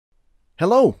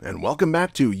Hello and welcome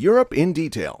back to Europe in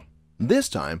Detail. This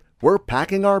time, we're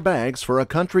packing our bags for a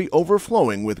country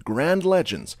overflowing with grand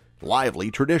legends, lively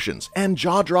traditions, and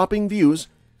jaw-dropping views,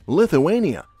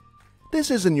 Lithuania. This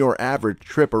isn't your average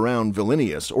trip around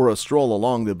Vilnius or a stroll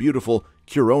along the beautiful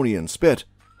Curonian Spit.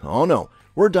 Oh no,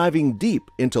 we're diving deep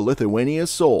into Lithuania's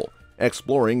soul,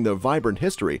 exploring the vibrant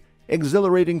history,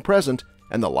 exhilarating present,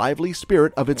 and the lively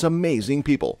spirit of its amazing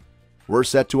people. We're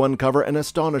set to uncover an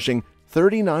astonishing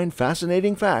 39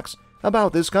 fascinating facts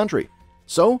about this country.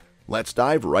 So, let's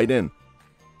dive right in.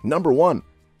 Number 1.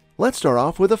 Let's start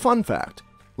off with a fun fact.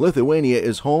 Lithuania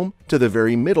is home to the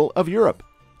very middle of Europe.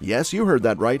 Yes, you heard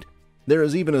that right. There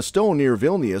is even a stone near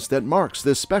Vilnius that marks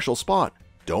this special spot.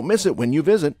 Don't miss it when you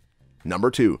visit. Number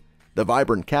 2. The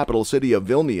vibrant capital city of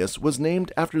Vilnius was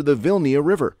named after the Vilnia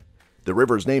River. The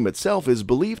river's name itself is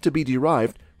believed to be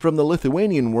derived from the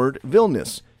Lithuanian word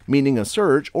Vilnius, meaning a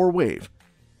surge or wave.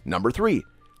 Number 3.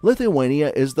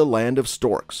 Lithuania is the land of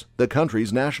storks, the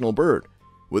country's national bird.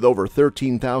 With over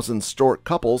 13,000 stork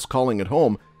couples calling it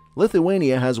home,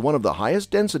 Lithuania has one of the highest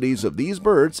densities of these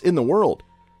birds in the world.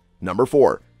 Number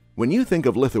 4. When you think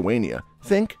of Lithuania,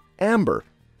 think amber.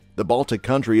 The Baltic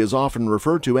country is often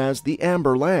referred to as the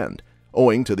Amber Land,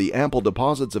 owing to the ample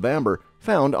deposits of amber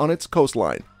found on its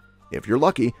coastline. If you're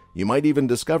lucky, you might even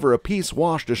discover a piece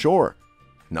washed ashore.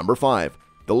 Number 5.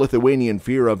 The Lithuanian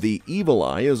fear of the evil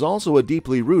eye is also a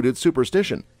deeply rooted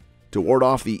superstition. To ward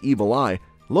off the evil eye,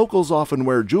 locals often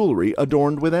wear jewelry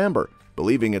adorned with amber,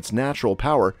 believing its natural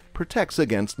power protects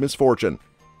against misfortune.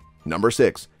 Number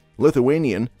 6.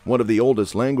 Lithuanian, one of the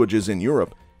oldest languages in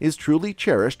Europe, is truly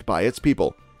cherished by its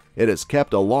people. It has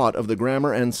kept a lot of the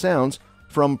grammar and sounds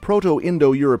from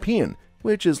Proto-Indo-European,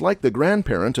 which is like the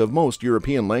grandparent of most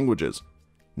European languages.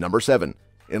 Number 7.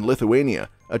 In Lithuania,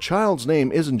 a child's name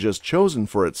isn't just chosen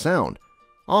for its sound.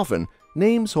 Often,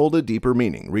 names hold a deeper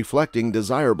meaning, reflecting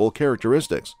desirable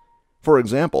characteristics. For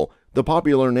example, the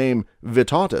popular name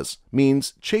Vytautas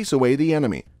means chase away the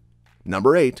enemy.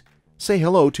 Number 8. Say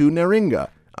hello to Neringa,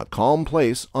 a calm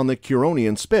place on the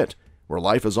Curonian Spit, where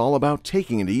life is all about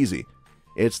taking it easy.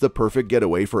 It's the perfect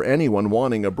getaway for anyone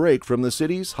wanting a break from the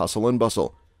city's hustle and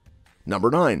bustle. Number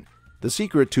 9. The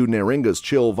secret to Neringa's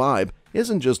chill vibe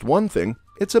isn't just one thing,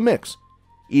 it's a mix.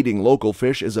 Eating local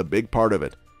fish is a big part of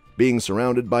it. Being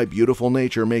surrounded by beautiful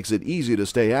nature makes it easy to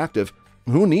stay active.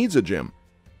 Who needs a gym?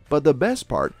 But the best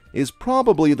part is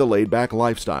probably the laid-back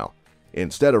lifestyle.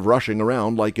 Instead of rushing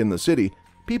around like in the city,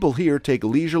 people here take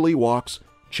leisurely walks,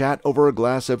 chat over a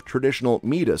glass of traditional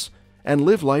mead, and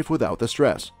live life without the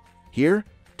stress. Here,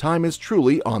 time is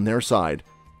truly on their side.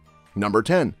 Number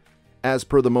 10. As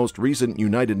per the most recent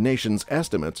United Nations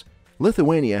estimates,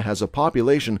 Lithuania has a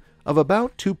population of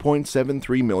about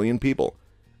 2.73 million people.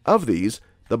 Of these,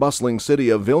 the bustling city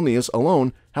of Vilnius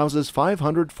alone houses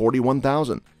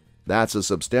 541,000. That's a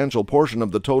substantial portion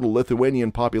of the total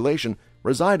Lithuanian population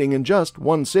residing in just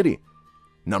one city.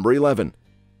 Number 11.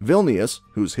 Vilnius,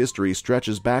 whose history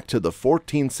stretches back to the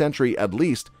 14th century at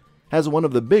least, has one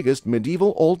of the biggest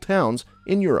medieval old towns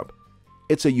in Europe.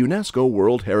 It's a UNESCO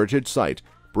World Heritage Site,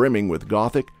 brimming with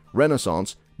Gothic,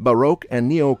 Renaissance, Baroque,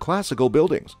 and neoclassical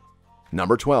buildings.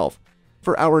 Number 12.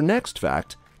 For our next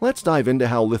fact, let's dive into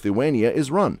how Lithuania is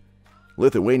run.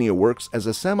 Lithuania works as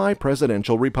a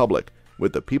semi-presidential republic,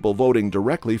 with the people voting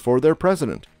directly for their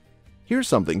president. Here's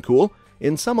something cool.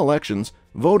 In some elections,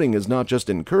 voting is not just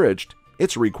encouraged,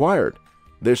 it's required.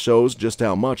 This shows just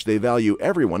how much they value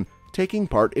everyone taking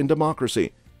part in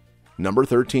democracy. Number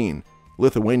 13.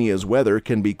 Lithuania's weather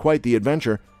can be quite the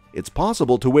adventure. It's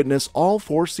possible to witness all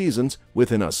 4 seasons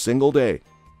within a single day.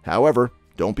 However,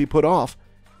 don't be put off.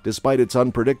 Despite its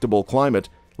unpredictable climate,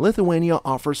 Lithuania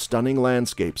offers stunning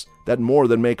landscapes that more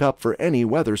than make up for any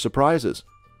weather surprises.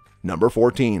 Number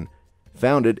 14.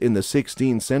 Founded in the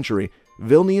 16th century,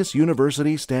 Vilnius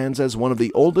University stands as one of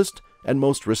the oldest and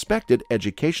most respected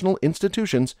educational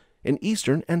institutions in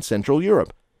Eastern and Central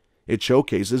Europe. It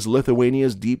showcases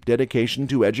Lithuania's deep dedication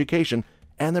to education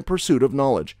and the pursuit of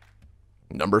knowledge.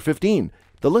 Number 15.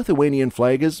 The Lithuanian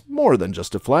flag is more than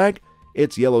just a flag.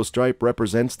 Its yellow stripe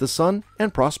represents the sun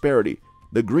and prosperity.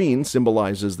 The green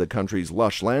symbolizes the country's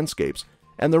lush landscapes,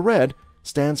 and the red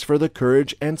stands for the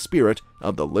courage and spirit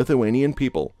of the Lithuanian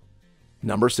people.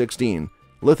 Number 16.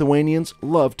 Lithuanians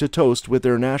love to toast with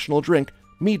their national drink,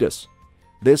 mead.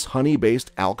 This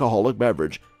honey-based alcoholic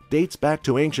beverage dates back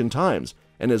to ancient times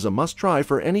and is a must-try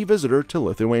for any visitor to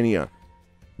Lithuania.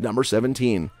 Number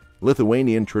 17.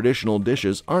 Lithuanian traditional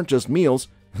dishes aren't just meals,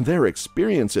 they're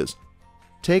experiences.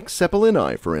 Take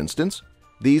cepelinai, for instance.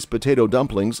 These potato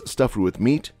dumplings stuffed with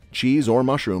meat, cheese, or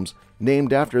mushrooms,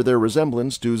 named after their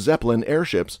resemblance to Zeppelin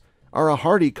airships, are a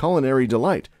hearty culinary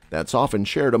delight that's often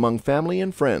shared among family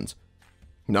and friends.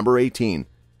 Number 18.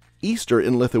 Easter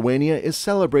in Lithuania is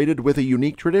celebrated with a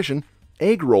unique tradition,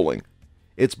 egg rolling.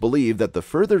 It's believed that the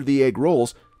further the egg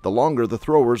rolls, the longer the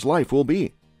thrower's life will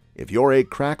be. If your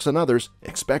egg cracks on others,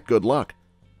 expect good luck.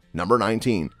 Number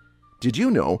 19. Did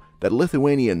you know that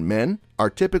Lithuanian men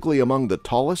are typically among the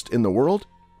tallest in the world?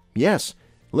 Yes,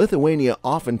 Lithuania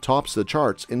often tops the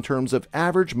charts in terms of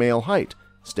average male height,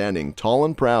 standing tall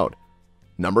and proud.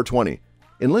 Number 20.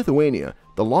 In Lithuania,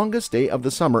 the longest day of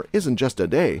the summer isn't just a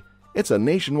day, it's a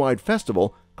nationwide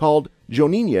festival called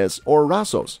Joninės or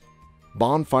Rasos.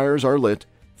 Bonfires are lit,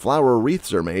 flower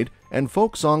wreaths are made, and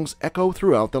folk songs echo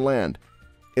throughout the land.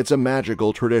 It's a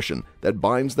magical tradition that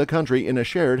binds the country in a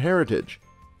shared heritage.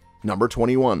 Number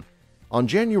 21. On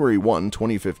January 1,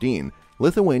 2015,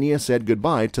 Lithuania said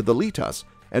goodbye to the litas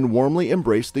and warmly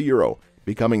embraced the euro,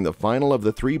 becoming the final of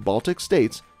the 3 Baltic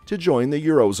states to join the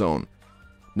Eurozone.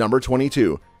 Number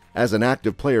 22. As an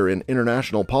active player in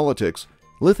international politics,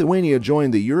 Lithuania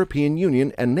joined the European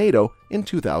Union and NATO in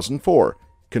 2004,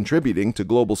 contributing to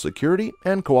global security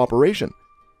and cooperation.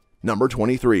 Number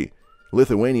 23.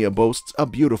 Lithuania boasts a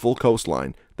beautiful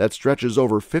coastline that stretches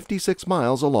over 56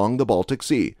 miles along the Baltic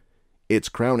Sea. Its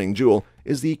crowning jewel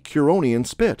is the Curonian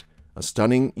Spit, a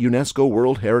stunning UNESCO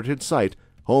World Heritage Site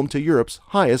home to Europe's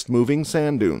highest moving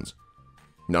sand dunes.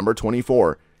 Number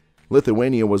 24.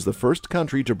 Lithuania was the first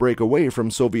country to break away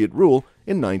from Soviet rule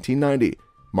in 1990,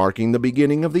 marking the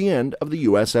beginning of the end of the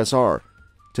USSR.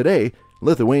 Today,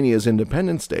 Lithuania's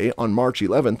Independence Day on March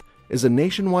 11th is a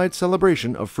nationwide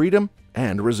celebration of freedom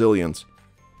and resilience.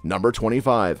 Number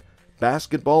 25.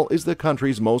 Basketball is the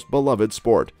country's most beloved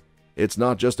sport. It's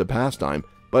not just a pastime,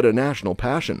 but a national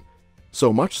passion.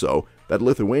 So much so that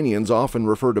Lithuanians often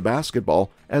refer to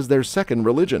basketball as their second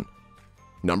religion.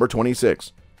 Number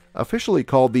 26. Officially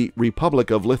called the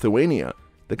Republic of Lithuania,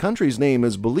 the country's name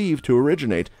is believed to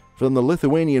originate from the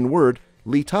Lithuanian word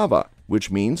Litava,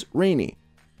 which means rainy.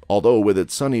 Although with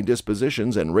its sunny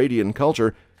dispositions and radiant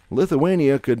culture,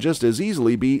 Lithuania could just as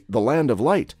easily be the land of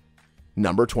light.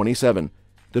 Number 27.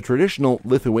 The traditional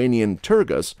Lithuanian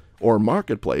turgus, or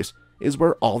marketplace, is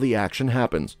where all the action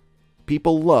happens.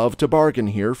 People love to bargain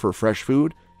here for fresh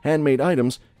food, handmade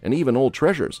items, and even old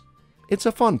treasures. It's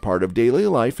a fun part of daily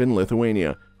life in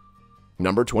Lithuania.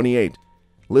 Number 28.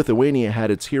 Lithuania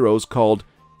had its heroes called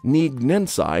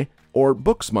knygnecai, or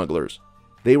book smugglers.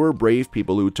 They were brave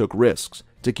people who took risks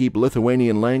to keep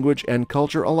Lithuanian language and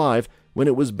culture alive when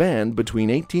it was banned between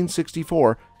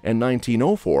 1864 and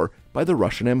 1904 by the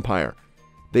Russian Empire.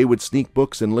 They would sneak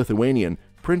books in Lithuanian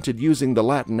printed using the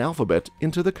Latin alphabet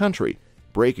into the country,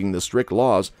 breaking the strict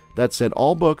laws that said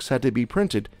all books had to be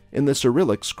printed in the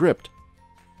Cyrillic script.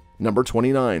 Number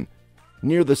 29.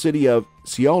 Near the city of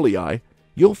Šiauliai,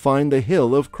 you'll find the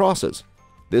Hill of Crosses.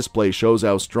 This place shows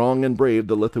how strong and brave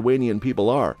the Lithuanian people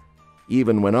are.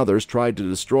 Even when others tried to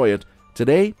destroy it,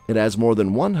 today it has more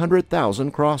than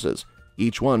 100,000 crosses,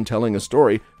 each one telling a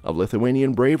story of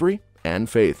Lithuanian bravery and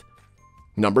faith.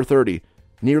 Number 30.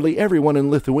 Nearly everyone in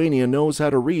Lithuania knows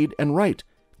how to read and write.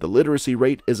 The literacy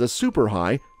rate is a super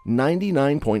high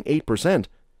 99.8%.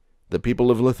 The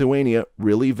people of Lithuania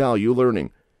really value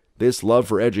learning. This love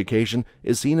for education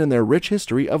is seen in their rich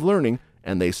history of learning,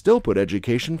 and they still put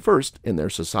education first in their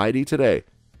society today.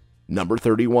 Number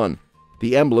 31.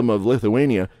 The emblem of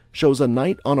Lithuania shows a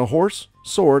knight on a horse,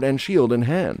 sword, and shield in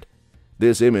hand.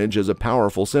 This image is a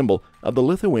powerful symbol of the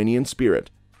Lithuanian spirit.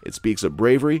 It speaks of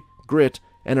bravery, grit,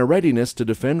 and a readiness to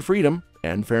defend freedom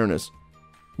and fairness.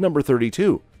 Number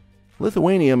 32.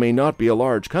 Lithuania may not be a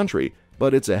large country,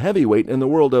 but it's a heavyweight in the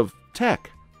world of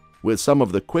tech. With some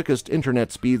of the quickest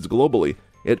internet speeds globally,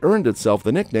 it earned itself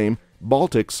the nickname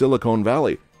Baltic Silicon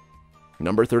Valley.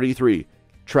 Number 33.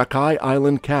 Trakai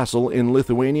Island Castle in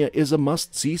Lithuania is a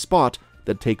must-see spot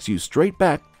that takes you straight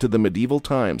back to the medieval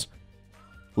times.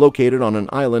 Located on an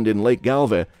island in Lake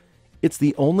Galve, it's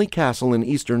the only castle in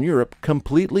Eastern Europe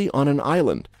completely on an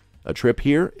island. A trip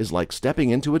here is like stepping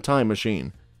into a time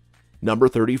machine. Number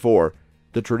 34.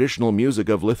 The traditional music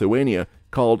of Lithuania,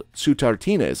 called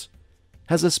sutartinės,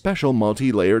 has a special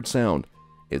multi-layered sound.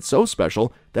 It's so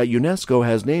special that UNESCO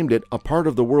has named it a part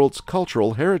of the world's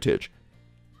cultural heritage.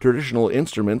 Traditional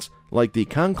instruments like the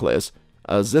kankles,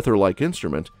 a zither-like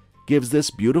instrument, gives this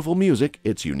beautiful music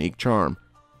its unique charm.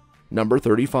 Number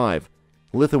 35.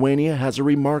 Lithuania has a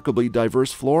remarkably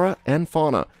diverse flora and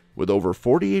fauna, with over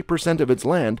 48% of its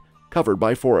land covered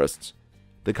by forests.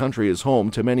 The country is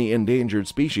home to many endangered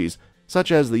species,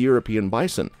 such as the European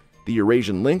bison, the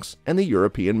Eurasian lynx, and the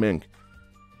European mink.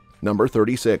 Number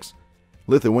 36.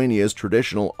 Lithuania's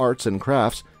traditional arts and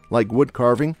crafts, like wood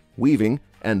carving, weaving,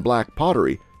 and black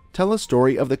pottery, tell a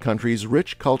story of the country's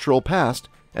rich cultural past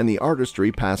and the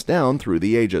artistry passed down through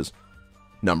the ages.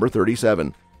 Number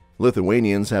 37.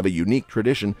 Lithuanians have a unique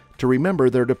tradition to remember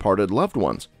their departed loved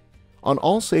ones. On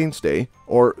All Saints' Day,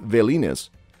 or Vilnius,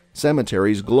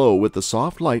 cemeteries glow with the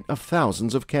soft light of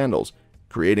thousands of candles,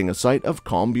 creating a sight of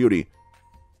calm beauty.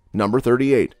 Number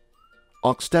 38.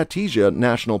 Aukštaitija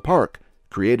National Park,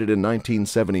 created in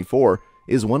 1974,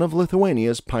 is one of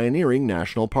Lithuania's pioneering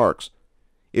national parks.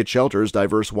 It shelters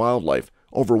diverse wildlife,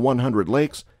 over 100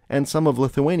 lakes, and some of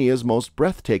Lithuania's most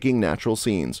breathtaking natural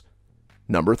scenes.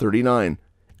 Number 39.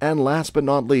 And last but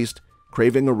not least,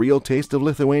 craving a real taste of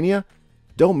Lithuania?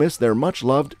 Don't miss their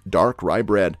much-loved dark rye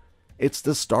bread. It's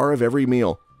the star of every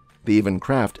meal. They even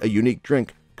craft a unique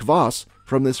drink, kvass,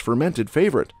 from this fermented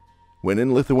favorite. When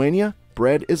in Lithuania,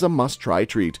 bread is a must-try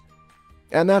treat.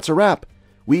 And that's a wrap.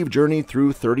 We've journeyed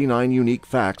through 39 unique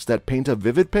facts that paint a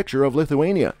vivid picture of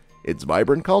Lithuania, its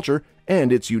vibrant culture,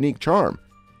 and its unique charm.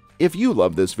 If you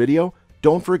love this video,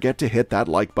 don't forget to hit that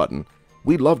like button.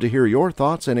 We'd love to hear your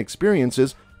thoughts and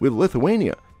experiences with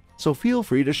Lithuania, so feel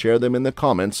free to share them in the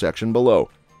comments section below.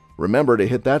 Remember to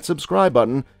hit that subscribe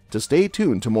button to stay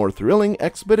tuned to more thrilling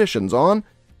expeditions on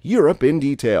Europe in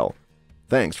Detail.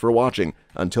 Thanks for watching.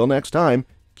 Until next time,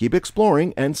 keep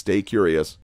exploring and stay curious.